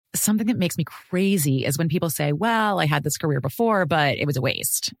something that makes me crazy is when people say, well, I had this career before, but it was a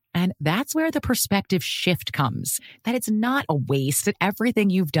waste. And that's where the perspective shift comes, that it's not a waste, that everything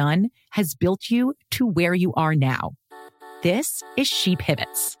you've done has built you to where you are now. This is She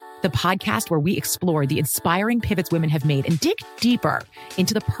Pivots, the podcast where we explore the inspiring pivots women have made and dig deeper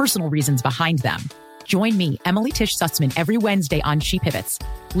into the personal reasons behind them. Join me, Emily Tish Sussman, every Wednesday on She Pivots.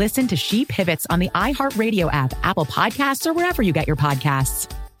 Listen to She Pivots on the iHeartRadio app, Apple Podcasts, or wherever you get your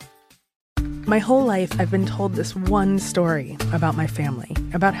podcasts. My whole life, I've been told this one story about my family,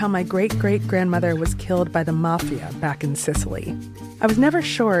 about how my great-great-grandmother was killed by the mafia back in Sicily. I was never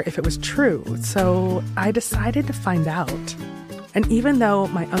sure if it was true, so I decided to find out. And even though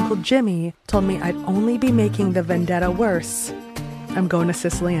my Uncle Jimmy told me I'd only be making the vendetta worse, I'm going to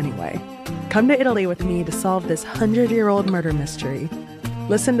Sicily anyway. Come to Italy with me to solve this 100-year-old murder mystery.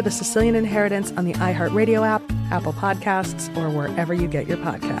 Listen to The Sicilian Inheritance on the iHeartRadio app, Apple Podcasts, or wherever you get your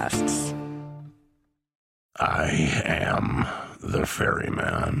podcasts. I am the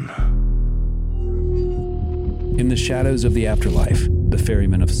ferryman. In the shadows of the afterlife, the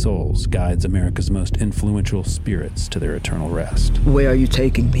Ferryman of Souls guides America's most influential spirits to their eternal rest. Where are you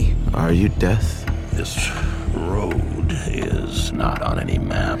taking me? Are you death? This road is not on any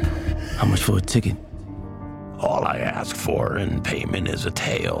map. How much for a ticket? All I ask for in payment is a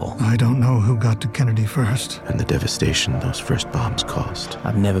tale. I don't know who got to Kennedy first. And the devastation those first bombs caused.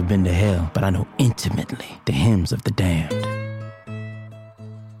 I've never been to hell, but I know intimately the hymns of the damned.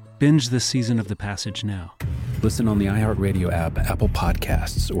 Binge this season of The Passage now. Listen on the iHeartRadio app, Apple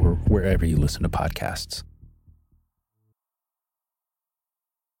Podcasts, or wherever you listen to podcasts.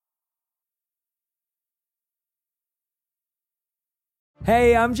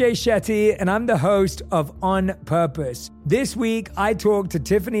 Hey, I'm Jay Shetty, and I'm the host of On Purpose. This week, I talked to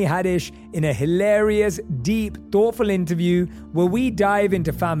Tiffany Haddish in a hilarious, deep, thoughtful interview where we dive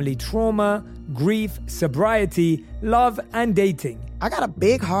into family trauma, grief, sobriety, love, and dating. I got a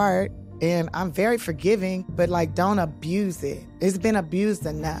big heart, and I'm very forgiving, but don't abuse it. It's been abused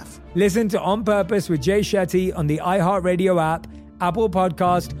enough. Listen to On Purpose with Jay Shetty on the iHeartRadio app, Apple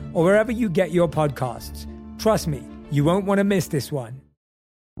Podcast, or wherever you get your podcasts. Trust me, you won't want to miss this one.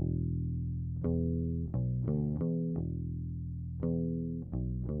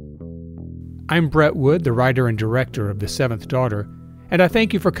 I'm Brett Wood, the writer and director of The Seventh Daughter, and I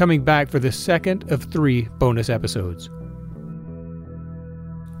thank you for coming back for the second of 3 bonus episodes.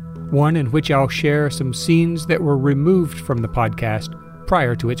 One in which I'll share some scenes that were removed from the podcast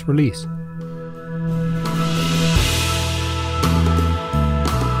prior to its release.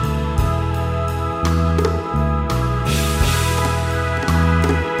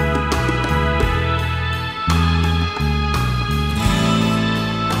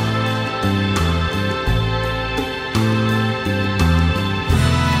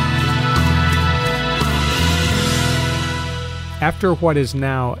 After what is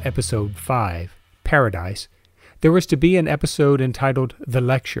now episode 5, Paradise, there was to be an episode entitled The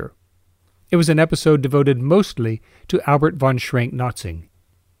Lecture. It was an episode devoted mostly to Albert von Schrenck-Notzing.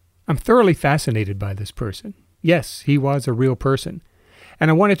 I'm thoroughly fascinated by this person. Yes, he was a real person,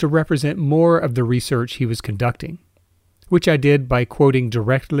 and I wanted to represent more of the research he was conducting, which I did by quoting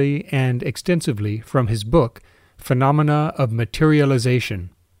directly and extensively from his book, Phenomena of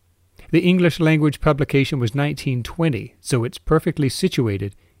Materialization. The English language publication was 1920, so it's perfectly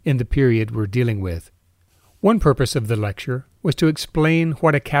situated in the period we're dealing with. One purpose of the lecture was to explain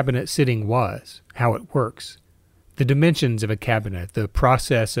what a cabinet sitting was, how it works, the dimensions of a cabinet, the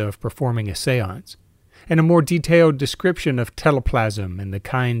process of performing a seance, and a more detailed description of teleplasm and the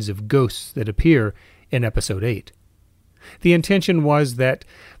kinds of ghosts that appear in episode 8. The intention was that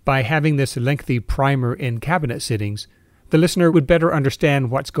by having this lengthy primer in cabinet sittings, the listener would better understand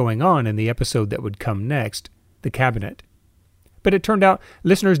what's going on in the episode that would come next, The Cabinet. But it turned out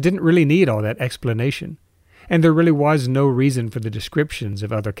listeners didn't really need all that explanation, and there really was no reason for the descriptions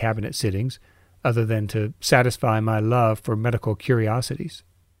of other cabinet sittings, other than to satisfy my love for medical curiosities.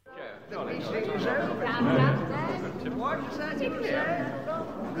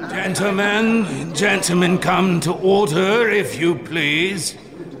 Gentlemen, come to order, if you please.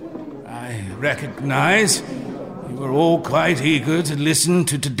 I recognize you are all quite eager to listen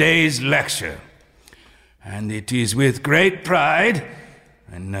to today's lecture. And it is with great pride,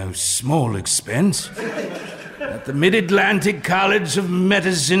 and no small expense, that the Mid-Atlantic College of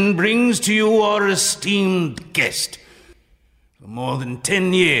Medicine brings to you our esteemed guest. For more than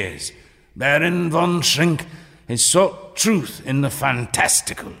 10 years, Baron von Schrenck has sought truth in the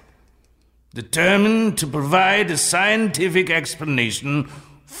fantastical, determined to provide a scientific explanation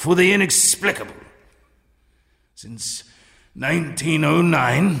for the inexplicable. Since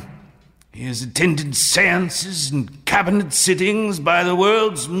 1909, He has attended seances and cabinet sittings by the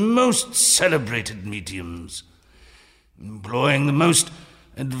world's most celebrated mediums, employing the most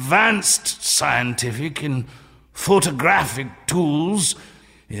advanced scientific and photographic tools.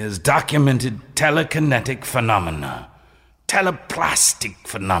 He has documented telekinetic phenomena, teleplastic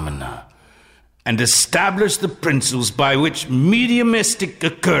phenomena, and established the principles by which mediumistic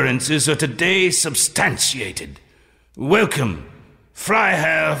occurrences are today substantiated. Welcome,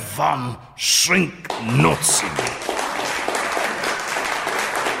 Freiherr von Schrenck-Notzing.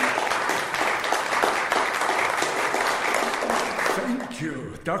 Thank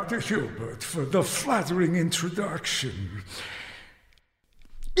you, Dr. Hilbert, for the flattering introduction.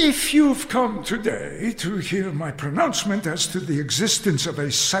 If you've come today to hear my pronouncement as to the existence of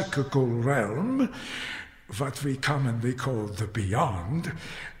a psychical realm, what we commonly call the beyond,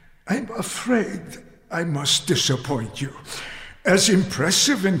 I'm afraid I must disappoint you. As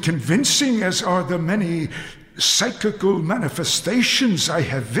impressive and convincing as are the many psychical manifestations I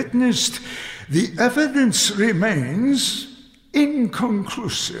have witnessed, the evidence remains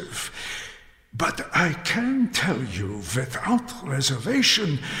inconclusive. But I can tell you without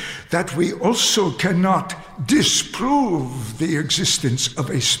reservation that we also cannot disprove the existence of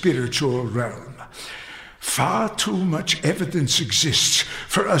a spiritual realm. Far too much evidence exists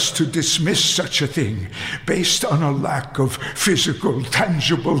for us to dismiss such a thing based on a lack of physical,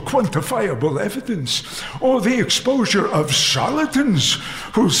 tangible, quantifiable evidence, or the exposure of charlatans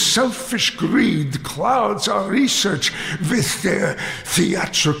whose selfish greed clouds our research with their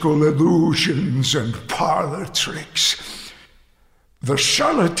theatrical illusions and parlor tricks. The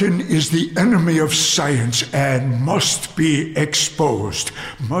charlatan is the enemy of science and must be exposed,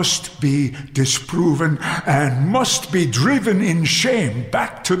 must be disproven, and must be driven in shame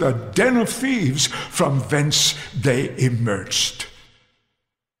back to the den of thieves from whence they emerged.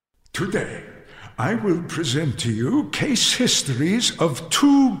 Today, I will present to you case histories of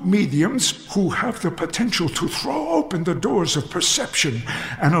two mediums who have the potential to throw open the doors of perception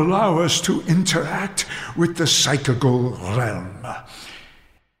and allow us to interact with the psychical realm.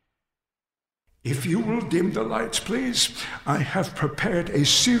 If you will dim the lights, please, I have prepared a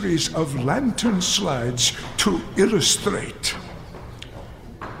series of lantern slides to illustrate.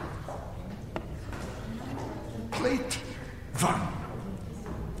 Plate 1.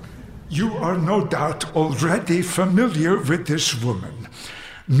 You are no doubt already familiar with this woman,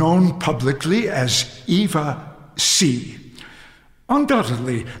 known publicly as Eva C.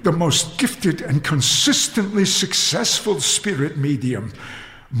 Undoubtedly the most gifted and consistently successful spirit medium.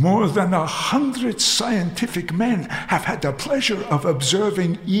 More than 100 scientific men have had the pleasure of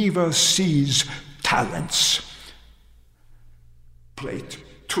observing Eva C's talents. Plate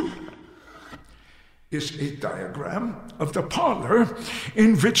 2 is a diagram of the parlor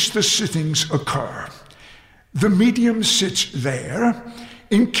in which the sittings occur. The medium sits there,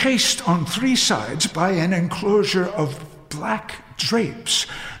 encased on three sides by an enclosure of black drapes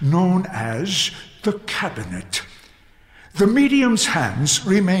known as the cabinet. The medium's hands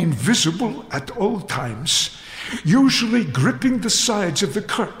remain visible at all times, usually gripping the sides of the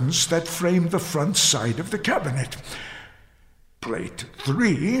curtains that frame the front side of the cabinet. Plate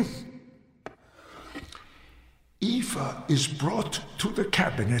 3. Eva is brought to the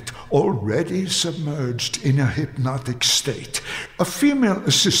cabinet, already submerged in a hypnotic state. A female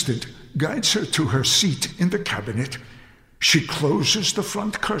assistant guides her to her seat in the cabinet. She closes the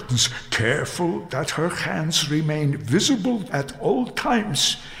front curtains, careful that her hands remain visible at all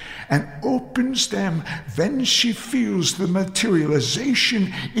times, and opens them when she feels the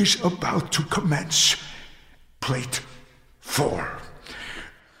materialization is about to commence. Plate 4.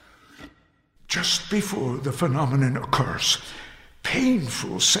 Just before the phenomenon occurs,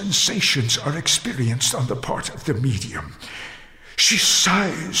 painful sensations are experienced on the part of the medium. She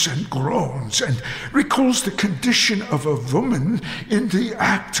sighs and groans and recalls the condition of a woman in the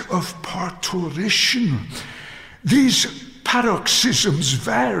act of parturition. These paroxysms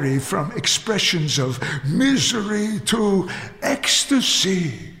vary from expressions of misery to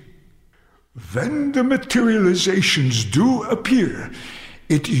ecstasy. When the materializations do appear,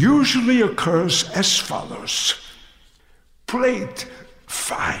 it usually occurs as follows. Plate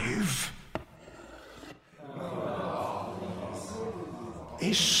 5.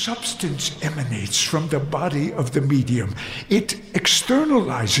 A substance emanates from the body of the medium. It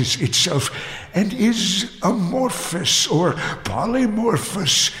externalizes itself and is amorphous or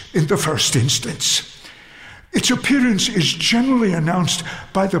polymorphous in the first instance. Its appearance is generally announced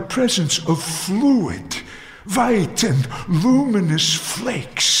by the presence of fluid, white and luminous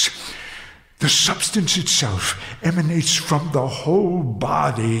flakes. The substance itself emanates from the whole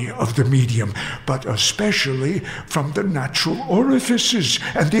body of the medium, but especially from the natural orifices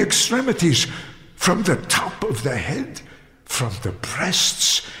and the extremities, from the top of the head, from the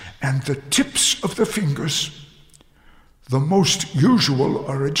breasts, and the tips of the fingers. The most usual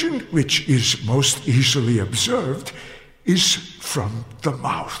origin, which is most easily observed, is from the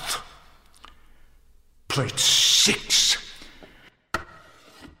mouth. Plate 6.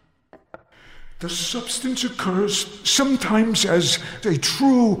 The substance occurs sometimes as a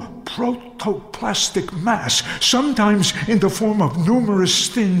true protoplastic mass, sometimes in the form of numerous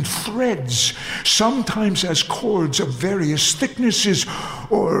thin threads, sometimes as cords of various thicknesses,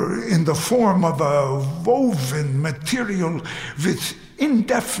 or in the form of a woven material with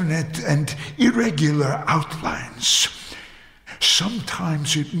indefinite and irregular outlines.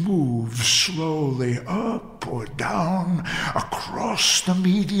 Sometimes it moves slowly up or down across the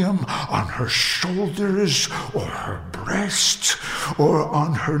medium on her shoulders or her breast or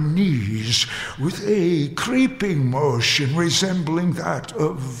on her knees with a creeping motion resembling that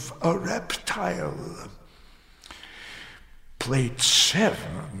of a reptile. Plate 7.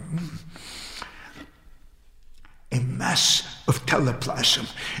 A mass of teleplasm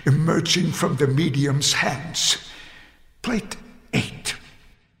emerging from the medium's hands. Plate 8.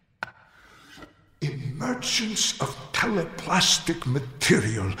 Emergence of teleplastic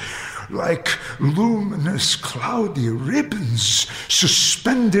material, like luminous cloudy ribbons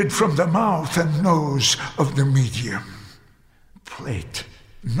suspended from the mouth and nose of the medium. Plate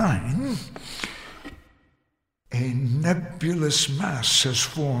 9. A nebulous mass has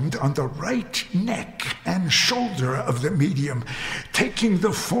formed on the right neck and shoulder of the medium, taking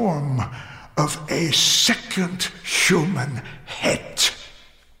the form of a second human head.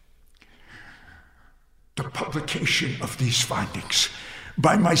 The publication of these findings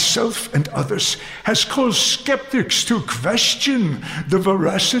by myself and others has caused skeptics to question the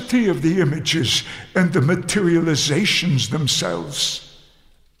veracity of the images and the materializations themselves.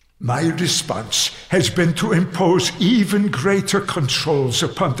 My response has been to impose even greater controls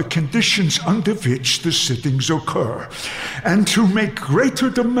upon the conditions under which the sittings occur, and to make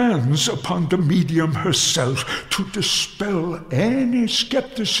greater demands upon the medium herself to dispel any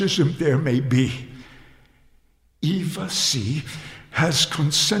skepticism there may be. Eva C. has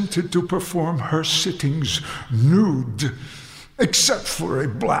consented to perform her sittings nude, except for a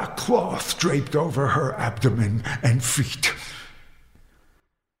black cloth draped over her abdomen and feet.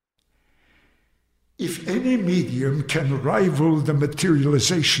 If any medium can rival the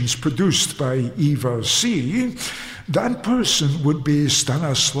materializations produced by Eva C., that person would be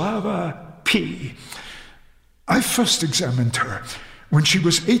Stanislava P. I first examined her when she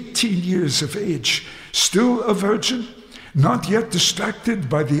was 18 years of age, still a virgin, not yet distracted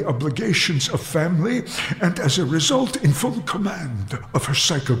by the obligations of family, and as a result in full command of her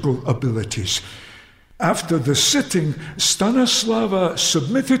psychical abilities. After the sitting, Stanislava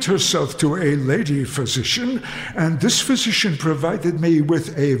submitted herself to a lady physician, and this physician provided me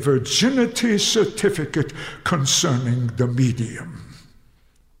with a virginity certificate concerning the medium.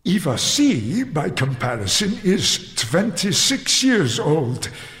 Eva C., by comparison, is 26 years old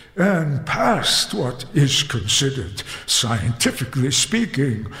and past what is considered, scientifically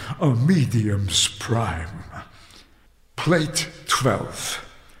speaking, a medium's prime. Plate 12.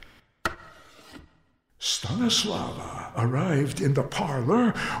 Stanislava arrived in the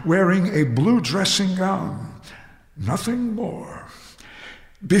parlor wearing a blue dressing gown. Nothing more.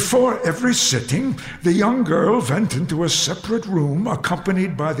 Before every sitting, the young girl went into a separate room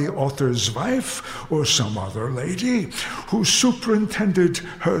accompanied by the author's wife or some other lady who superintended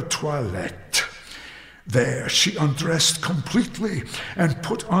her toilette. There she undressed completely and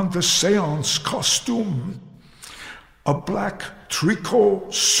put on the seance costume, a black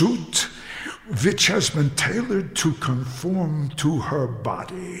tricot suit which has been tailored to conform to her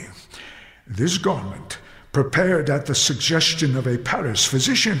body. This garment, prepared at the suggestion of a Paris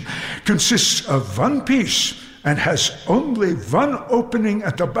physician, consists of one piece and has only one opening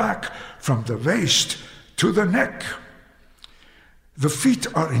at the back from the waist to the neck. The feet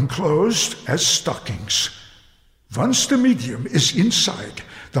are enclosed as stockings. Once the medium is inside,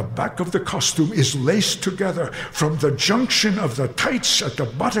 the back of the costume is laced together from the junction of the tights at the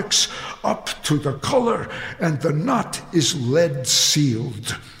buttocks up to the collar, and the knot is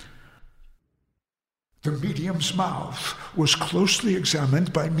lead-sealed. The medium's mouth was closely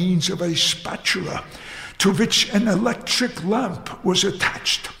examined by means of a spatula, to which an electric lamp was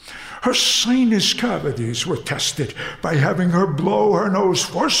attached. Her sinus cavities were tested by having her blow her nose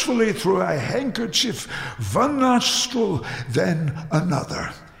forcefully through a handkerchief, one nostril, then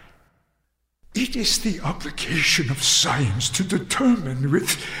another. It is the obligation of science to determine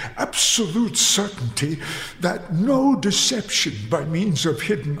with absolute certainty that no deception by means of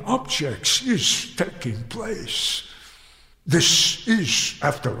hidden objects is taking place. This is,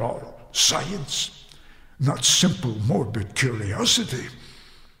 after all, science, not simple morbid curiosity.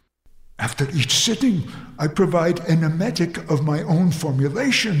 After each sitting, I provide an emetic of my own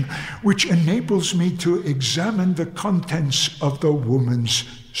formulation, which enables me to examine the contents of the woman's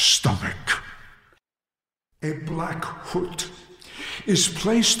stomach. A black hood is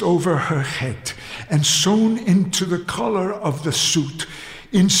placed over her head and sewn into the collar of the suit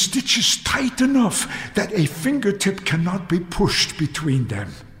in stitches tight enough that a fingertip cannot be pushed between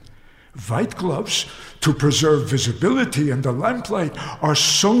them. White gloves, to preserve visibility in the lamplight, are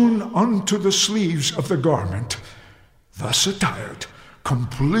sewn onto the sleeves of the garment. Thus attired,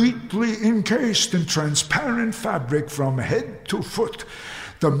 completely encased in transparent fabric from head to foot,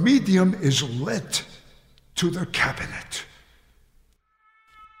 the medium is led to the cabinet.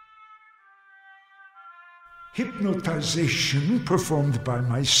 Hypnotization performed by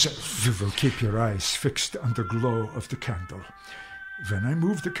myself. You will keep your eyes fixed on the glow of the candle. When I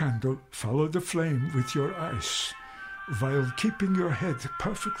move the candle, follow the flame with your eyes, while keeping your head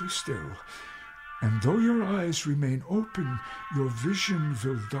perfectly still. And though your eyes remain open, your vision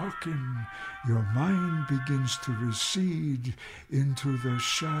will darken. Your mind begins to recede into the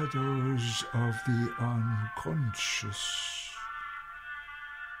shadows of the unconscious.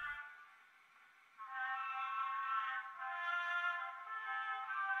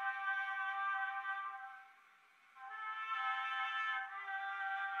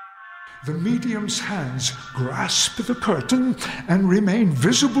 The medium's hands grasp the curtain and remain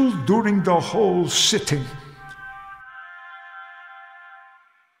visible during the whole sitting.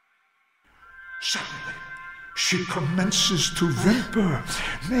 Suddenly, she commences to whimper,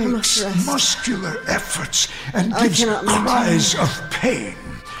 makes muscular efforts, and gives cries of pain.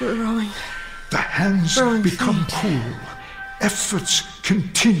 Growing. The hands become cool. Efforts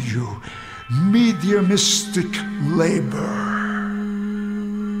continue. Mediumistic labor.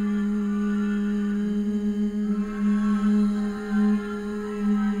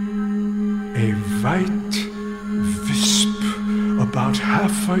 A white wisp, about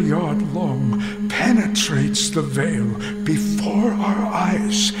half a yard long, penetrates the veil before our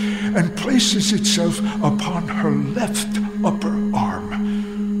eyes and places itself upon her left upper arm.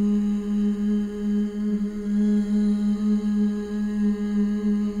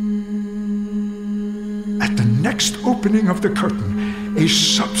 At the next opening of the curtain, a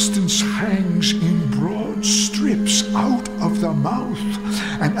substance hangs in broad strips out of the mouth,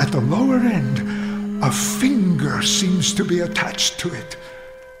 and at the lower end, a finger seems to be attached to it.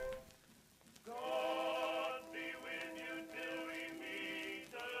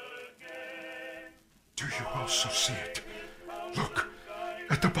 Do you also see it? Look,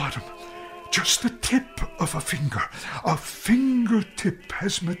 at the bottom, just the tip of a finger. A fingertip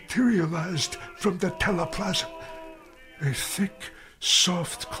has materialized from the teleplasm. A thick,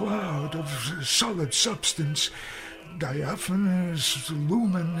 soft cloud of solid substance, diaphanous,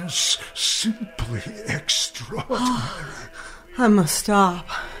 luminous, simply extraordinary. I must stop.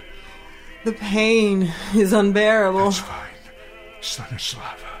 The pain is unbearable. That's fine,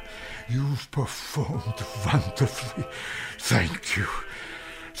 Stanislava. You've performed wonderfully. Thank you.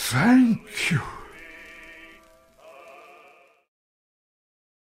 Thank you.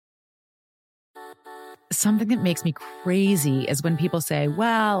 Something that makes me crazy is when people say,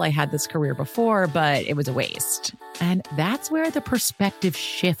 well, I had this career before, but it was a waste. And that's where the perspective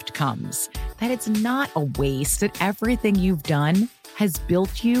shift comes, that it's not a waste, that everything you've done has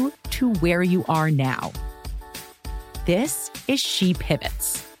built you to where you are now. This is She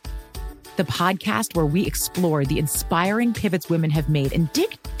Pivots, the podcast where we explore the inspiring pivots women have made and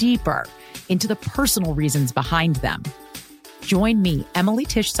dig deeper into the personal reasons behind them. Join me, Emily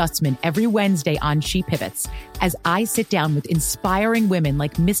Tish Sussman, every Wednesday on She Pivots as I sit down with inspiring women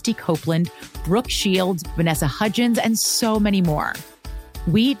like Misty Copeland, Brooke Shields, Vanessa Hudgens, and so many more.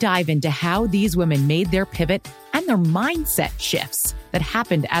 We dive into how these women made their pivot and their mindset shifts that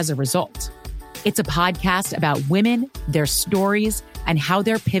happened as a result. It's a podcast about women, their stories, and how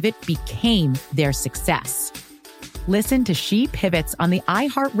their pivot became their success. Listen to She Pivots on the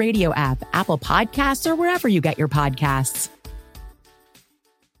iHeartRadio app, Apple Podcasts, or wherever you get your podcasts.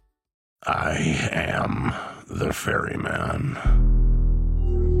 I am the ferryman.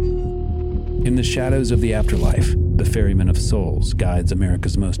 In the shadows of the afterlife, the Ferryman of Souls guides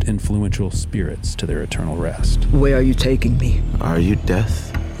America's most influential spirits to their eternal rest. Where are you taking me? Are you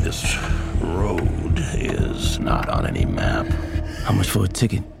death? This road is not on any map. How much for a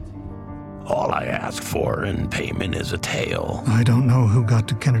ticket? All I ask for in payment is a tale. I don't know who got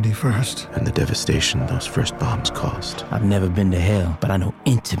to Kennedy first. And the devastation those first bombs caused. I've never been to hell, but I know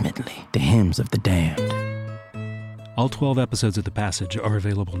intimately the hymns of the damned. All 12 episodes of The Passage are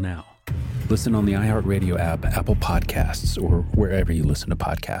available now. Listen on the iHeartRadio app, Apple Podcasts, or wherever you listen to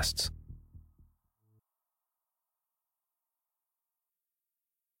podcasts.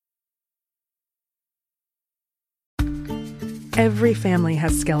 Every family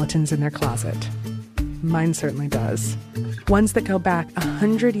has skeletons in their closet. Mine certainly does. Ones that go back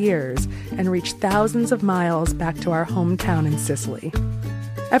 100 years and reach thousands of miles back to our hometown in Sicily.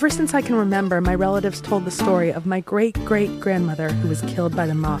 Ever since I can remember, my relatives told the story of my great-great-grandmother who was killed by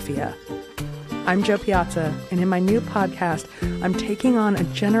the mafia. I'm Jo Piazza, and in my new podcast, I'm taking on a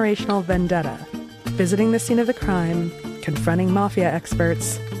generational vendetta, visiting the scene of the crime, confronting mafia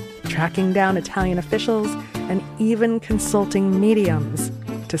experts, tracking down Italian officials, and even consulting mediums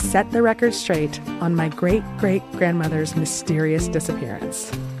to set the record straight on my great-great-grandmother's mysterious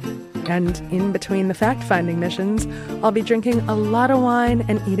disappearance. And in between the fact-finding missions, I'll be drinking a lot of wine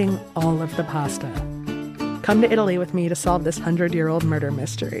and eating all of the pasta. Come to Italy with me to solve this 100-year-old murder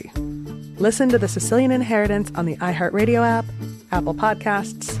mystery. Listen to The Sicilian Inheritance on the iHeartRadio app, Apple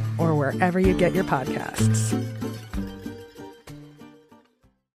Podcasts, or wherever you get your podcasts.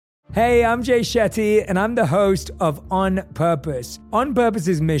 Hey, I'm Jay Shetty, and I'm the host of On Purpose. On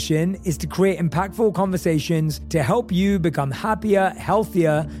Purpose's mission is to create impactful conversations to help you become happier,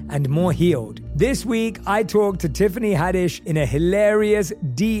 healthier, and more healed. This week, I talked to Tiffany Haddish in a hilarious,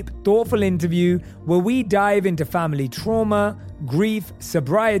 deep, thoughtful interview where we dive into family trauma, grief,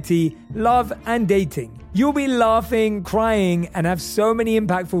 sobriety, love, and dating. You'll be laughing, crying, and have so many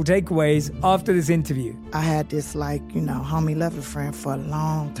impactful takeaways after this interview. I had this, homie lover friend for a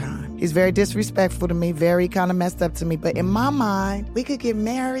long time. He's very disrespectful to me, very kind of messed up to me. But in my mind, we could get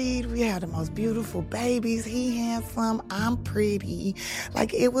married. We had the most beautiful babies. He handsome. I'm pretty.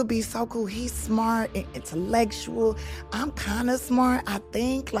 It would be so cool. He's smart and intellectual. I'm kind of smart, I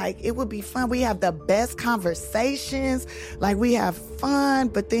think. It would be fun. We have the best conversations. We have fun.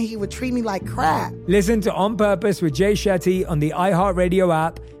 But then he would treat me like crap. Listen to On Purpose with Jay Shetty on the iHeartRadio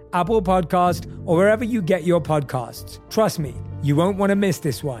app, Apple Podcast, or wherever you get your podcasts. Trust me, you won't want to miss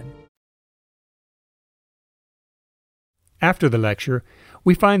this one. After the lecture,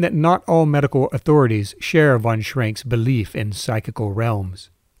 we find that not all medical authorities share von Schrank's belief in psychical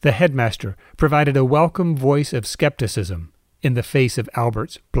realms. The headmaster provided a welcome voice of skepticism in the face of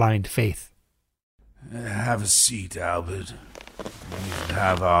Albert's blind faith. Have a seat, Albert. We should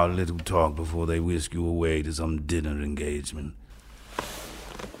have our little talk before they whisk you away to some dinner engagement.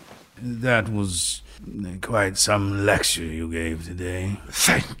 That was quite some lecture you gave today.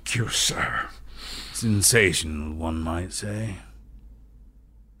 Thank you, sir. Sensational, one might say.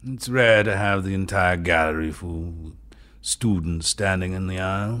 It's rare to have the entire gallery full with students standing in the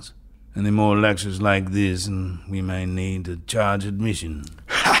aisles. Any more lectures like this, and we may need to charge admission.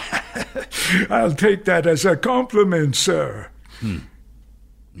 I'll take that as a compliment, sir.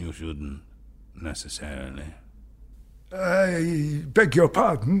 You shouldn't, necessarily. I beg your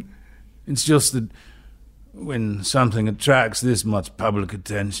pardon? It's just that when something attracts this much public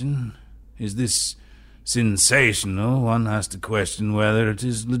attention, is this sensational, one has to question whether it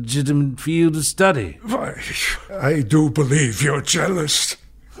is a legitimate field of study. Why, I do believe you're jealous.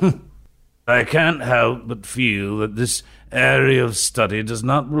 I can't help but feel that this area of study does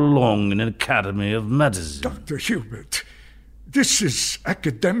not belong in an academy of medicine. Dr. Hubert, this is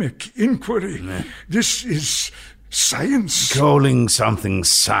academic inquiry. This is science. Calling something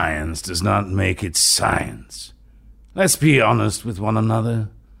science does not make it science. Let's be honest with one another.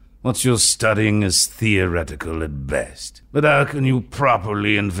 What you're studying is theoretical at best. But how can you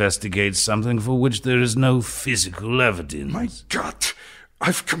properly investigate something for which there is no physical evidence? My God,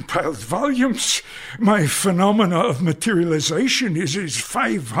 I've compiled volumes. My phenomena of materialization is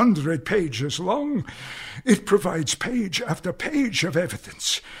 500 pages long. It provides page after page of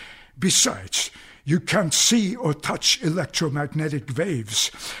evidence. Besides, you can't see or touch electromagnetic waves.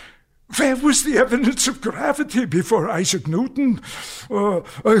 Where was the evidence of gravity before Isaac Newton?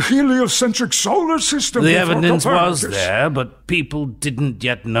 A heliocentric solar system? The evidence was there, but people didn't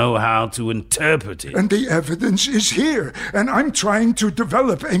yet know how to interpret it. And the evidence is here, and I'm trying to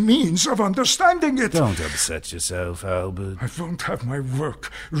develop a means of understanding it. Don't upset yourself, Albert. I won't have my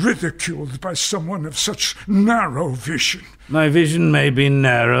work ridiculed by someone of such narrow vision. My vision may be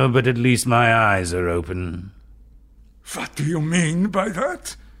narrow, but at least my eyes are open. What do you mean by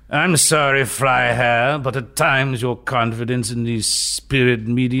that? I'm sorry, Freiherr, but at times your confidence in these spirit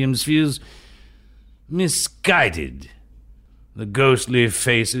mediums feels misguided. The ghostly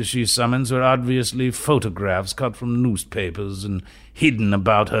faces she summons were obviously photographs cut from newspapers and hidden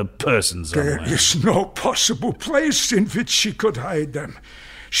about her person somewhere. There is no possible place in which she could hide them.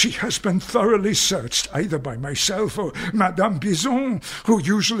 She has been thoroughly searched, either by myself or Madame Bison, who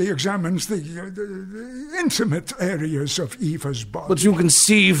usually examines the intimate areas of Eva's body. But you can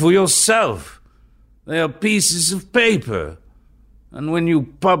see for yourself. They are pieces of paper. And when you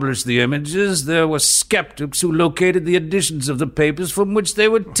published the images, there were skeptics who located the editions of the papers from which they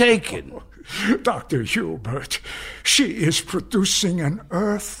were taken. Dr. Hubert, she is producing an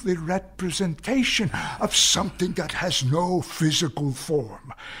earthly representation of something that has no physical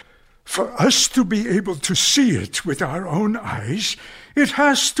form. For us to be able to see it with our own eyes, it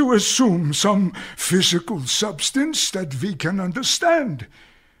has to assume some physical substance that we can understand.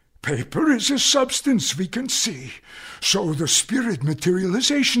 Paper is a substance we can see, so the spirit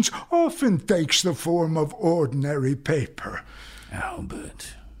materializations often takes the form of ordinary paper.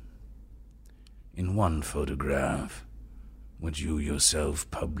 Albert, in one photograph, which you yourself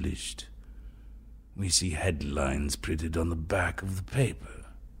published, we see headlines printed on the back of the paper.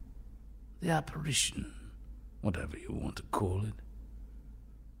 The apparition, whatever you want to call it.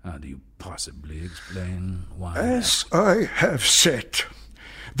 How do you possibly explain why? As I have said,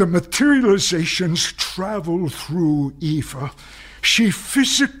 the materializations travel through Eva. She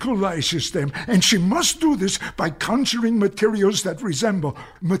physicalizes them, and she must do this by conjuring materials that resemble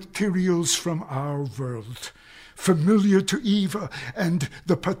materials from our world, familiar to Eva and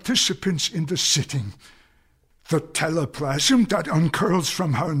the participants in the sitting. The teleplasm that uncurls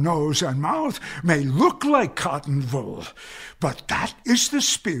from her nose and mouth may look like cotton wool, but that is the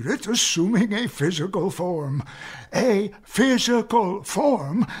spirit assuming a physical form. A physical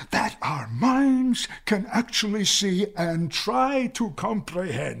form that our minds can actually see and try to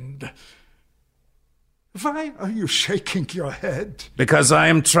comprehend. Why are you shaking your head? Because I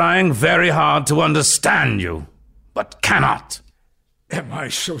am trying very hard to understand you, but cannot. Am I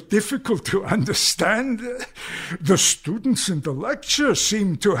so difficult to understand? The students in the lecture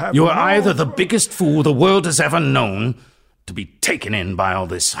seem to have... You are either the biggest fool the world has ever known, to be taken in by all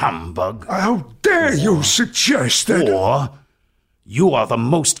this humbug. How dare you suggest that... Or you are the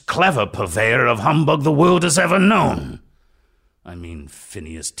most clever purveyor of humbug the world has ever known. I mean,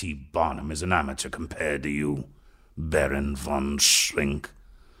 Phineas T. Barnum is an amateur compared to you, Baron von Schrink.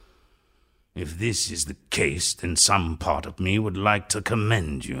 If this is the case, then some part of me would like to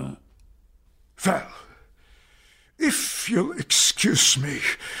commend you. Well, if you'll excuse me,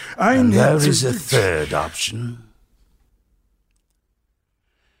 I and need there to... is a third option.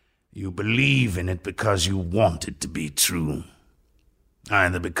 You believe in it because you want it to be true.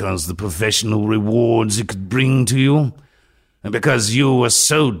 Either because the professional rewards it could bring to you, and because you are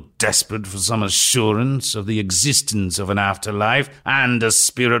so desperate for some assurance of the existence of an afterlife and a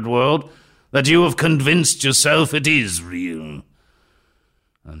spirit world that you have convinced yourself it is real,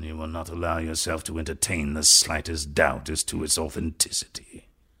 and you will not allow yourself to entertain the slightest doubt as to its authenticity.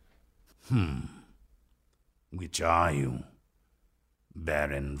 Which are you,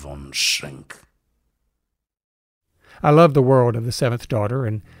 Baron von Schrink? I love the world of The Seventh Daughter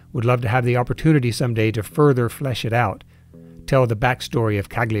and would love to have the opportunity someday to further flesh it out, tell the backstory of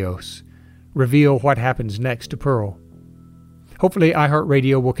Caglios, reveal what happens next to Pearl. Hopefully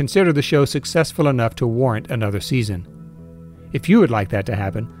iHeartRadio will consider the show successful enough to warrant another season. If you would like that to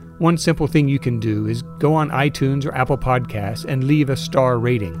happen, one simple thing you can do is go on iTunes or Apple Podcasts and leave a star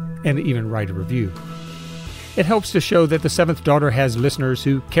rating, and even write a review. It helps to show that The Seventh Daughter has listeners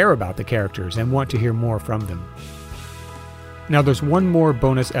who care about the characters and want to hear more from them. Now there's one more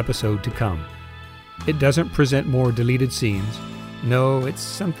bonus episode to come. It doesn't present more deleted scenes. No, it's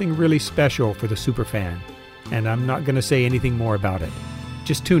something really special for the superfan. And I'm not going to say anything more about it.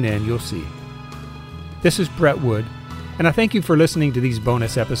 Just tune in, you'll see. This is Brett Wood, and I thank you for listening to these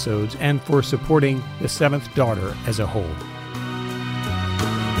bonus episodes and for supporting The Seventh Daughter as a whole.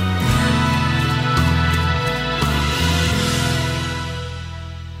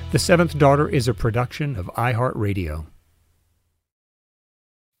 The Seventh Daughter is a production of iHeartRadio.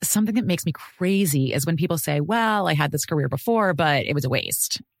 Something that makes me crazy is when people say, well, I had this career before, but it was a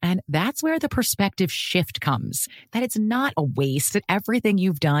waste. And that's where the perspective shift comes, that it's not a waste, that everything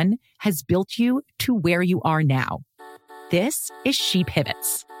you've done has built you to where you are now. This is She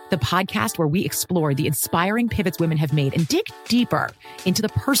Pivots, the podcast where we explore the inspiring pivots women have made and dig deeper into the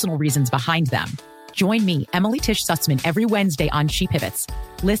personal reasons behind them. Join me, Emily Tish Sussman, every Wednesday on She Pivots.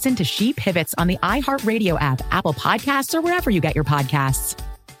 Listen to She Pivots on the iHeartRadio app, Apple Podcasts, or wherever you get your podcasts.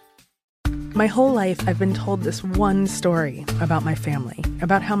 My whole life, I've been told this one story about my family,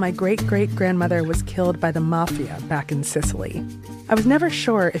 about how my great-great-grandmother was killed by the mafia back in Sicily. I was never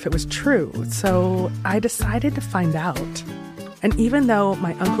sure if it was true, so I decided to find out. And even though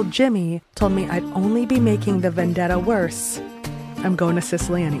my Uncle Jimmy told me I'd only be making the vendetta worse, I'm going to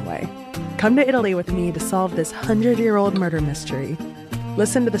Sicily anyway. Come to Italy with me to solve this 100-year-old murder mystery.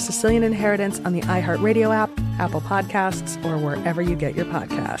 Listen to The Sicilian Inheritance on the iHeartRadio app, Apple Podcasts, or wherever you get your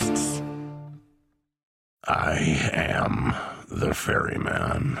podcasts. I am the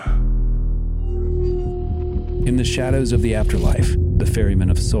ferryman. In the shadows of the afterlife, the Ferryman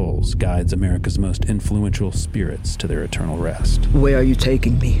of Souls guides America's most influential spirits to their eternal rest. Where are you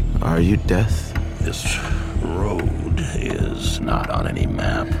taking me? Are you death? This road is not on any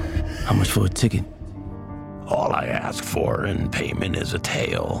map. How much for a ticket? All I ask for in payment is a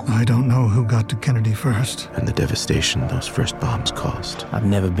tale. I don't know who got to Kennedy first. And the devastation those first bombs caused. I've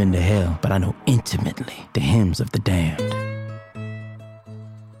never been to hell, but I know intimately the hymns of the damned.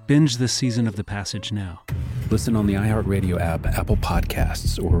 Binge this season of The Passage now. Listen on the iHeartRadio app, Apple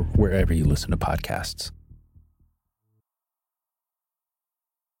Podcasts, or wherever you listen to podcasts.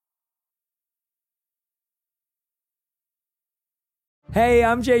 Hey,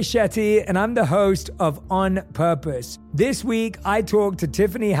 I'm Jay Shetty, and I'm the host of On Purpose. This week, I talked to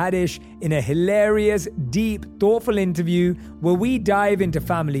Tiffany Haddish in a hilarious, deep, thoughtful interview where we dive into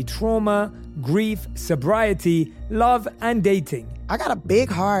family trauma, grief, sobriety, love, and dating. I got a big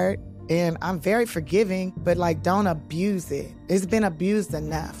heart, and I'm very forgiving, but don't abuse it. It's been abused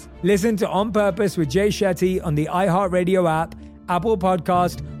enough. Listen to On Purpose with Jay Shetty on the iHeartRadio app, Apple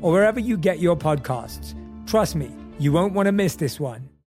Podcast, or wherever you get your podcasts. Trust me, you won't want to miss this one.